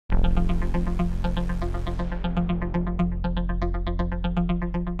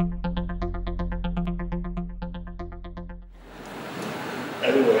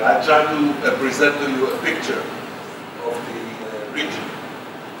I try to present to you a picture of the region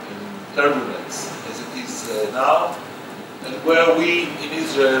in turbulence as it is now, and where we in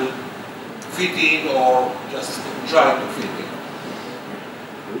Israel fit in or just try to fit in.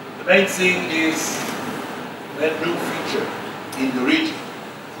 The main thing is, the new feature in the region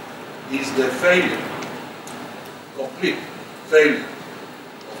is the failure, complete failure,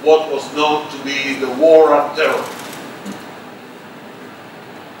 of what was known to be the war on terror.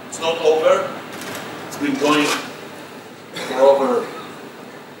 It's not over. It's been going for over,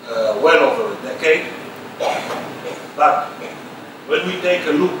 well over a decade. But when we take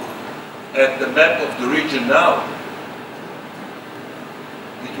a look at the map of the region now,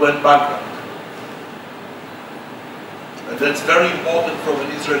 it went bankrupt. And that's very important from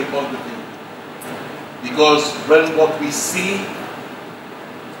an Israeli point of view. Because when what we see,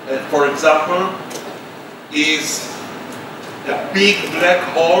 for example, is a big black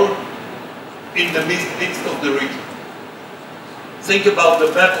hole in the midst of the region. Think about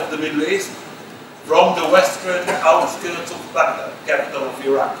the map of the Middle East from the western outskirts of Baghdad, capital of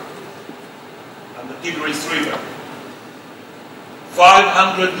Iraq, and the Tigris River.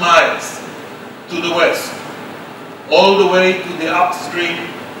 500 miles to the west, all the way to the upstream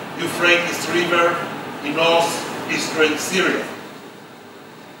Euphrates River in northeastern Syria.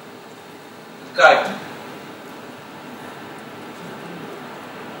 al-Qaeda.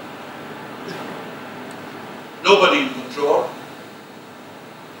 Nobody in control.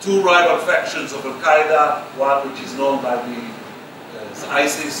 Two rival factions of al-Qaeda, one which is known by the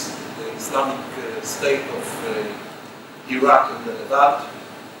ISIS, the Islamic State of Iraq and the Levant.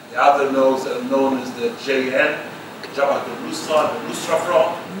 The other known as the JN, Jabhat al-Nusra, the Nusra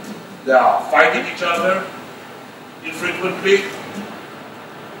Front. They are fighting each other infrequently.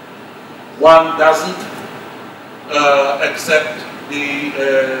 One doesn't accept the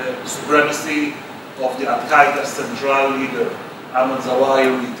supremacy of the al-Qaeda central leader, Ahmad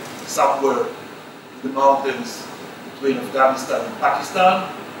Zawahiri, somewhere in the mountains between Afghanistan and Pakistan,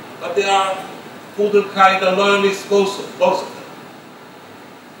 but they are full al-Qaeda loyalists, both of them.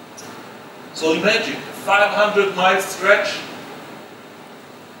 So imagine a 500-mile stretch,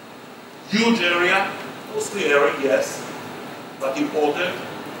 huge area, mostly arid, yes, but important,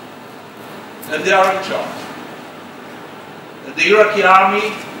 and they are in charge. And the Iraqi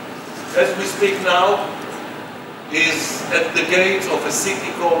army, as we speak now, is at the gates of a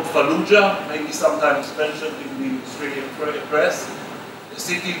city called Fallujah, maybe sometimes mentioned in the Syrian press, a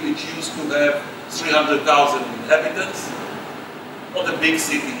city which used to have 300,000 inhabitants, not a big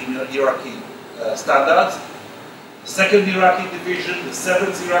city in Iraqi standards. The 2nd Iraqi division, the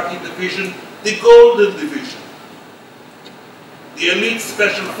 7th Iraqi division, the Golden Division, the elite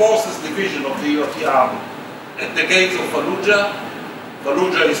special forces division of the Iraqi army, at the gates of Fallujah.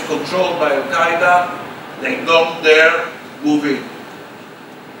 Fallujah is controlled by al-Qaeda. They don't dare move in.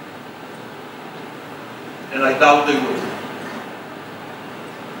 And I doubt they will.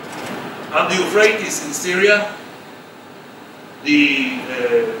 On the Euphrates in Syria, the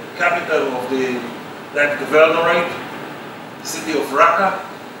capital of that governorate, the city of Raqqa,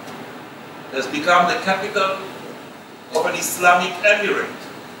 has become the capital of an Islamic emirate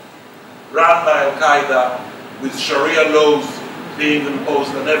run by al-Qaeda, with Sharia laws being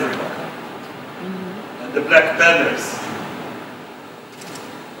imposed on everybody. And the black banners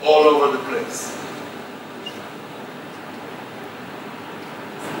all over the place.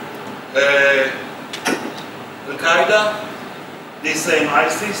 Al-Qaeda, this same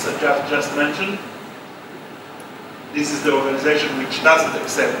ISIS I just mentioned, this is the organization which doesn't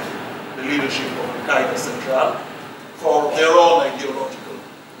accept the leadership of Al-Qaeda Central for their own ideological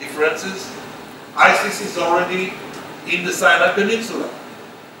differences. ISIS is already in the Sinai Peninsula,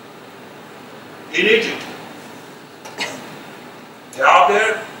 in Egypt. They are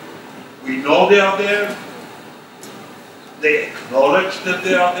there. We know they are there. They acknowledge that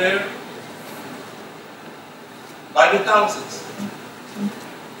they are there by the thousands.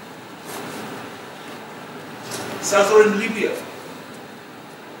 Southern Libya,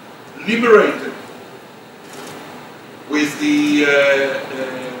 liberated with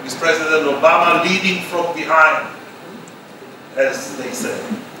with President Obama leading from behind, as they say.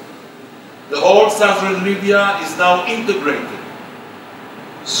 The whole southern Libya is now integrated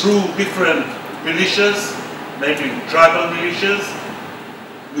through different militias, mainly tribal militias,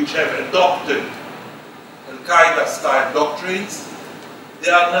 which have adopted al-Qaeda-style doctrines. They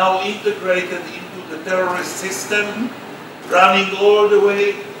are now integrated into the terrorist system, running all the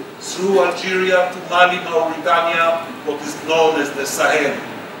way through Algeria to Mali, Mauritania, what is known as the Sahel,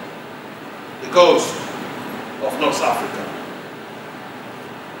 the coast of North Africa.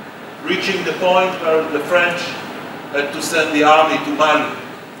 reaching the point where the French had to send the army to Mali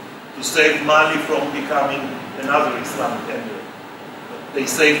to save Mali from becoming another Islamic emirate. But they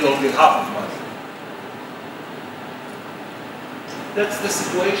saved only half of Mali. That's the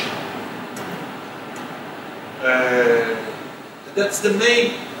situation. That's the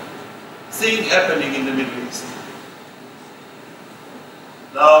main thing happening in the Middle East.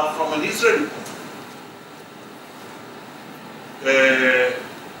 Now, from an Israeli point of view,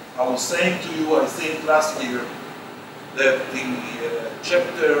 I was saying to you, I think last year, that the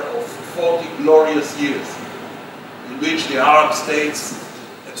chapter of 40 glorious years in which the Arab states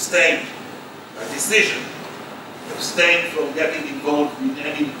abstained, by decision, abstained from getting involved in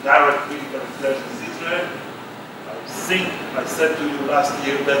any direct military clash with Israel, I think I said to you last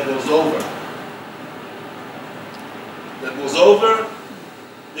year that was over. That was over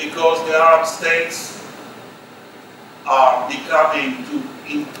because the Arab states are becoming,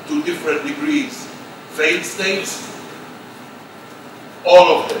 to different degrees, failed states.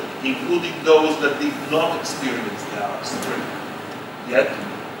 All of them, including those that did not experience the Arab Spring yet.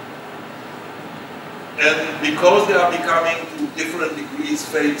 And because they are becoming, to different degrees,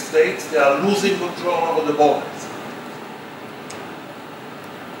 failed states, they are losing control over the borders.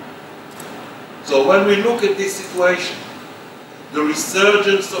 So when we look at this situation, the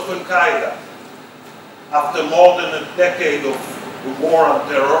resurgence of al-Qaeda, after more than a decade of the war on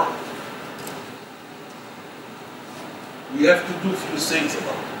terror, we have to do a few things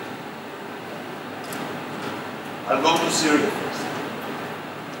about it. I'll go to Syria first.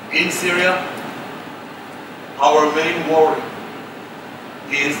 In Syria, our main worry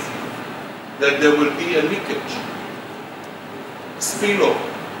is that there will be a leakage, spillover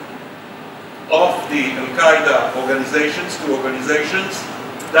of the al-Qaeda organizations to organizations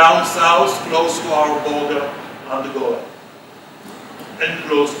down south, close to our border on the Golan, and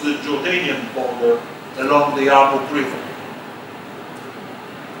close to the Jordanian border along the Yarmouk River.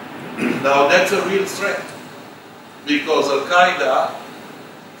 Now that's a real threat, because al-Qaeda,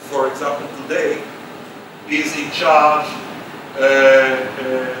 for example today, is in charge,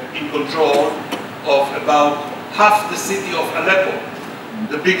 in control of about half the city of Aleppo,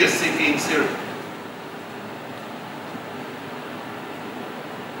 the biggest city in Syria.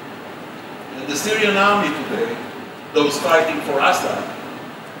 And the Syrian army today, those fighting for Assad,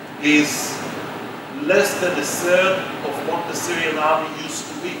 is less than a third of what the Syrian army used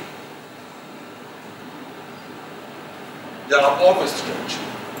to be. They are overstretched.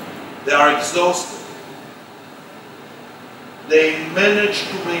 They are exhausted. They managed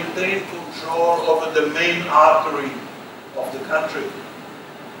to maintain control over the main artery of the country,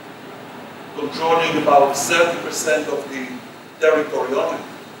 controlling about 30% of the territory only,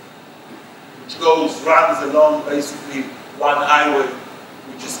 which runs along basically one highway,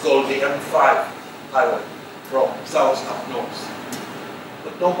 which is called the M5 highway, from south up north.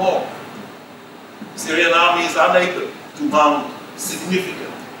 But no more. The Syrian army is unable to mount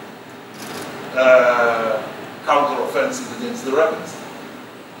significant counter-offensive against the rebels.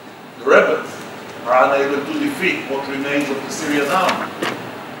 The rebels are unable to defeat what remains of the Syrian army.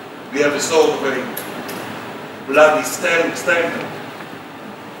 We have a sort of a bloody stalemate,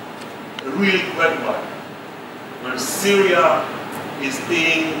 a real quagmire, where Syria is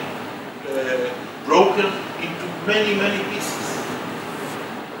being broken into many, many pieces,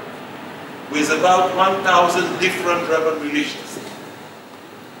 with about 1,000 different rebel militias.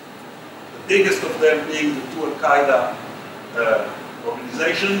 The biggest of them being the two al-Qaeda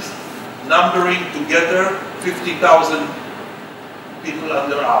organizations, numbering together 50,000 people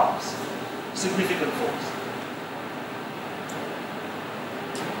under arms. Significant force.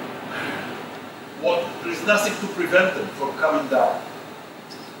 There is nothing to prevent them from coming down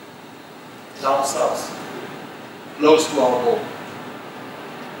south, close to our border.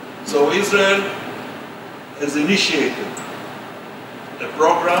 So Israel has initiated a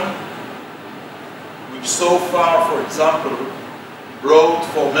program which so far, for example, brought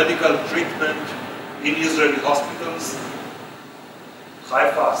for medical treatment in Israeli hospitals,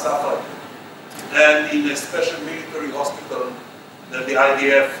 Haifa, Safed, and in a special military hospital that the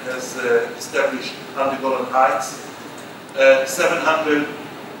IDF has established on the Golan Heights, 700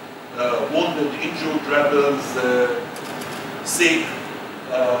 wounded, injured rebels, sick,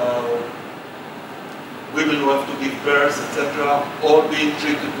 women who have to give birth, etc., all being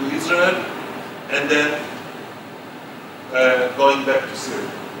treated to Israel, and then going back to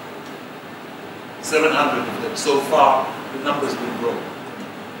Syria. 700 of them. So far, the numbers will grow.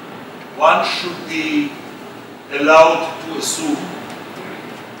 One should be allowed to assume,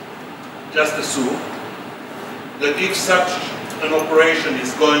 just assume, that if such an operation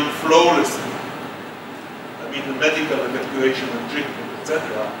is going flawlessly, I mean the medical evacuation and treatment,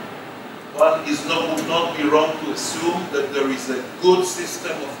 etc., one would not be wrong to assume that there is a good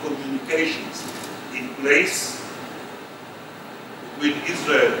system of communications in place between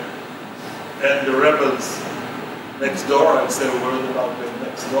Israel and the rebels next door. I'll say a word about them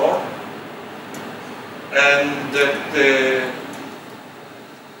next door. And that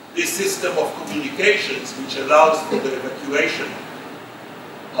this system of communications, which allows for the evacuation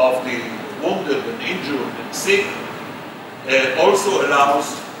of the wounded and injured and sick, also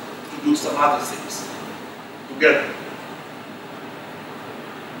allows to do some other things together.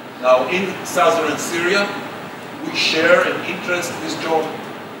 Now, in southern Syria, we share an interest with Jordan.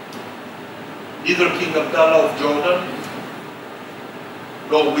 Neither King Abdullah of Jordan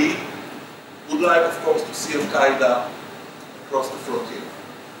nor we would like, of course, to see al-Qaeda across the frontier.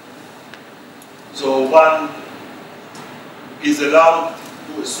 So one is allowed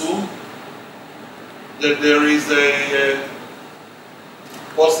to assume that there is a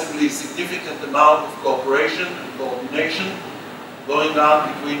possibly significant amount of cooperation and coordination going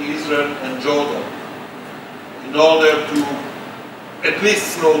on between Israel and Jordan in order to at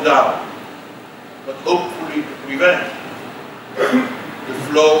least slow down, but hopefully to prevent the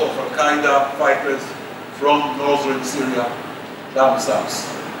flow of al-Qaeda fighters from northern Syria down south.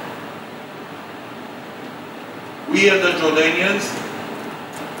 We and the Jordanians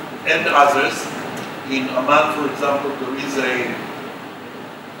and others, in Amman, for example, there is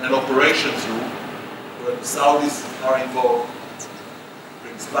an operations room where the Saudis are involved.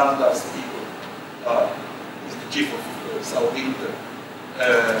 Prince Bandar's people, is the chief of Saudi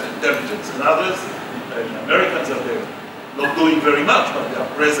intelligence, and others, and Americans are there, not doing very much, but they are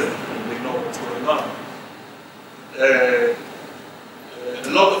present and they know what's going on. A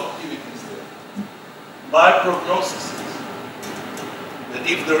lot of activities there. My prognosis is that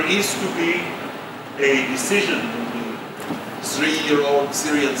if there is to be a decision in the 3-year-old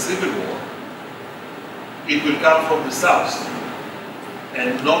Syrian civil war, it will come from the south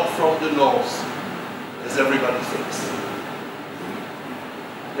and not from the north, as everybody thinks.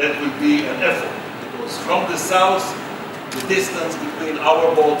 That will be an effort, because from the south, the distance between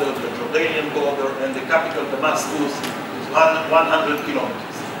our border, the Jordanian border, and the capital Damascus is 100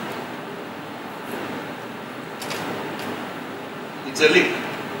 kilometers. It's a leap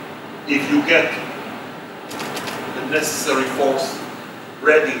if you get the necessary force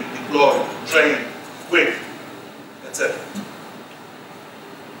ready, deployed, trained, equipped, etc.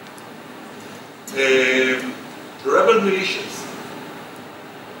 The rebel militias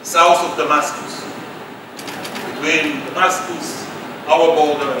south of Damascus, between Damascus, our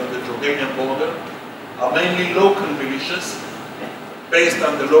border, and the Jordanian border, are mainly local militias based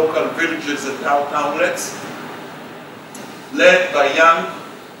on the local villages and townlets, led by young,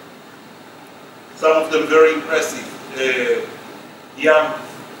 some of them very impressive, young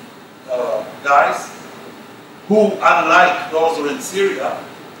guys, who, unlike northern Syria,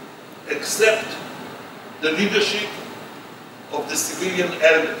 accept the leadership of the civilian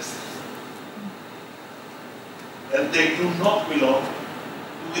elders. And they do not belong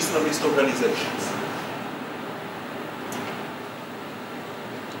to Islamist organizations.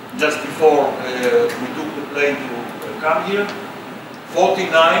 Just before we took the plane to come here,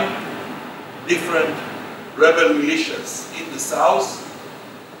 49 different rebel militias in the south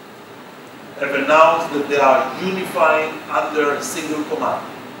have announced that they are unifying under a single command.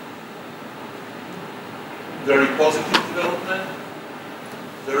 Very positive development,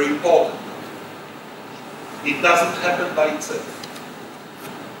 very important. It doesn't happen by itself,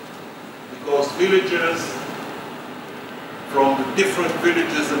 because villagers from the different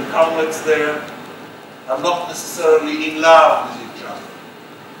villages and hamlets there are not necessarily in love with each other.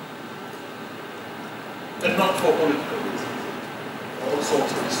 And not for political reasons. All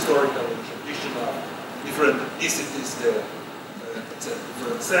sorts of historical and traditional, different ethnicities there, etc.,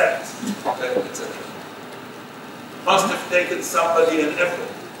 different sects, etc. Must have taken somebody an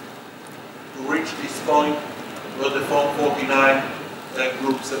effort to reach this point where the 49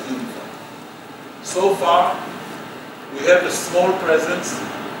 groups have unified. So far, we have a small presence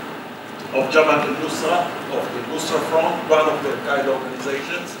of Jabhat al-Nusra, of the Nusra Front, one of the al-Qaeda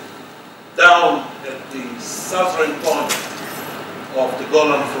organizations, down at the southern point of the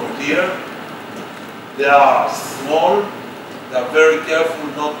Golan frontier. They are small, they are very careful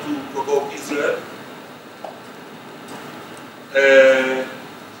not to provoke Israel.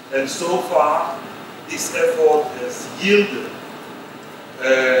 And so far, this effort has yielded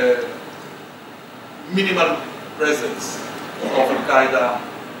minimal presence of al-Qaeda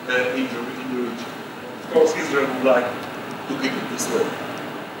in the region. Of course, Israel would like to keep it this way.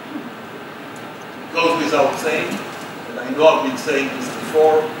 It goes without saying, and I know I've been saying this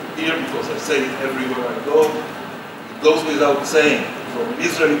before here because I say it everywhere I go. It goes without saying, from an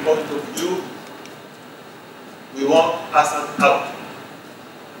Israeli point of view, we want Assad out.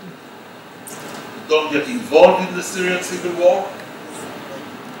 Don't get involved in the Syrian civil war.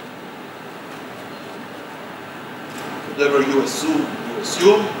 Whatever you assume, you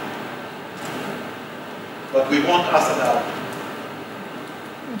assume. But we want Assad out.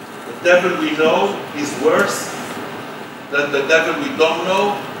 The devil we know is worse than the devil we don't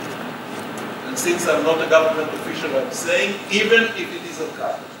know. And since I'm not a government official, I'm saying, even if it is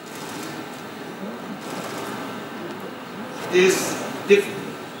al-Qaeda. It is difficult.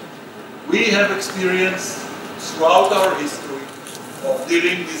 We have experience throughout our history of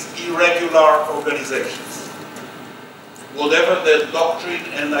dealing with irregular organizations, whatever their doctrine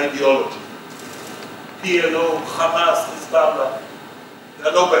and ideology. PLO, Hamas, Hezbollah, they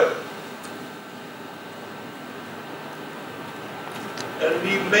are no better. And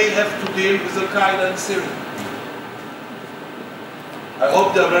we may have to deal with al-Qaeda in Syria. I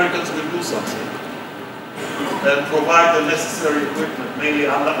hope the Americans will do something and provide the necessary equipment, mainly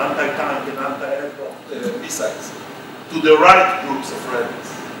anti-tank and anti-aircraft missiles, to the right groups of rebels.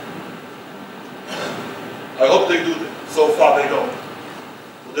 I hope they do that. So far they don't.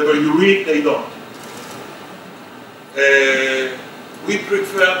 Whatever you read, they don't. We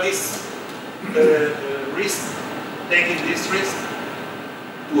prefer this risk, taking this risk,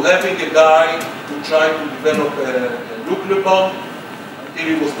 to having a guy who tried to develop a nuclear bomb until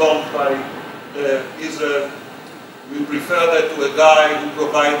he was bombed by Israel. We prefer that to a guy who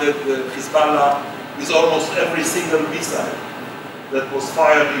provided Hezbollah with almost every single missile that was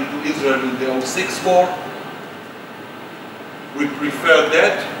fired into Israel in the 06 war. We prefer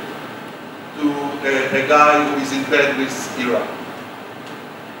that to a guy who is in bed with Iran.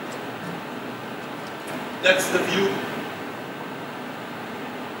 That's the view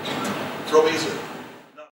from Israel.